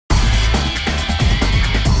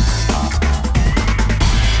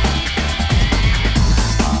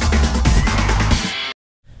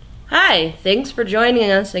Hi, thanks for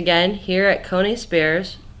joining us again here at KONE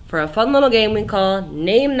Spares for a fun little game we call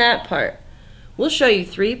Name That Part. We'll show you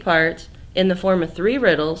 3 parts in the form of 3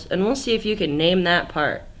 riddles, and we'll see if you can name that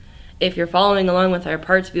part. If you're following along with our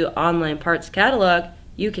Parts View online parts catalog,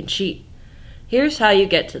 you can cheat. Here's how you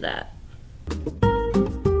get to that.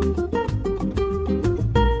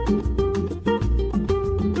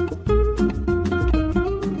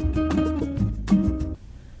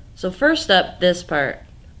 So first up, this part.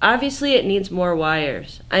 Obviously it needs more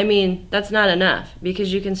wires. I mean, that's not enough,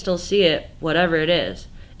 because you can still see it, whatever it is.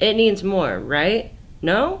 It needs more, right?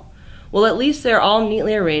 No? Well, at least they're all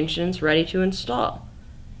neatly arranged and it's ready to install.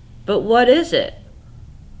 But what is it?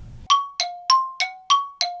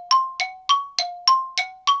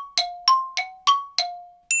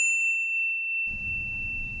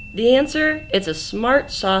 The answer, it's a smart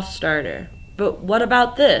soft starter. But what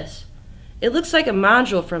about this? It looks like a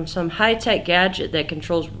module from some high-tech gadget that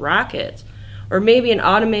controls rockets, or maybe an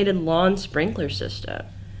automated lawn sprinkler system.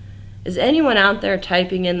 Is anyone out there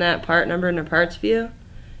typing in that part number in the parts view?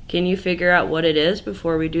 Can you figure out what it is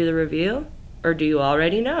before we do the review? Or do you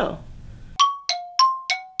already know?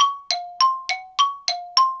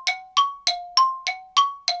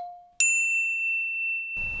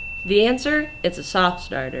 The answer, it's a soft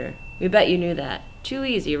starter. We bet you knew that. Too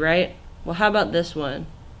easy, right? Well, how about this one?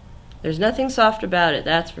 There's nothing soft about it,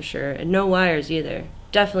 that's for sure, and no wires either.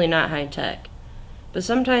 Definitely not high-tech. But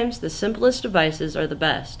sometimes the simplest devices are the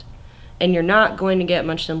best, and you're not going to get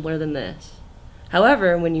much simpler than this.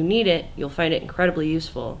 However, when you need it, you'll find it incredibly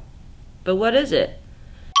useful. But what is it?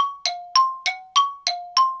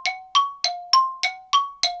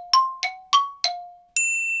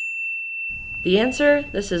 The answer,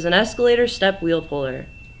 this is an escalator step wheel puller.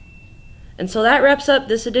 And so that wraps up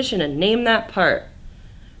this edition of Name That Part.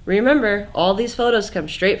 Remember, all these photos come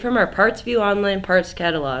straight from our Parts View online parts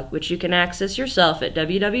catalog, which you can access yourself at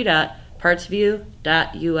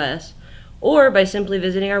www.partsview.us or by simply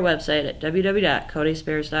visiting our website at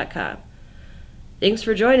www.konespares.com. Thanks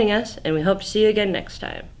for joining us, and we hope to see you again next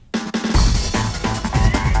time.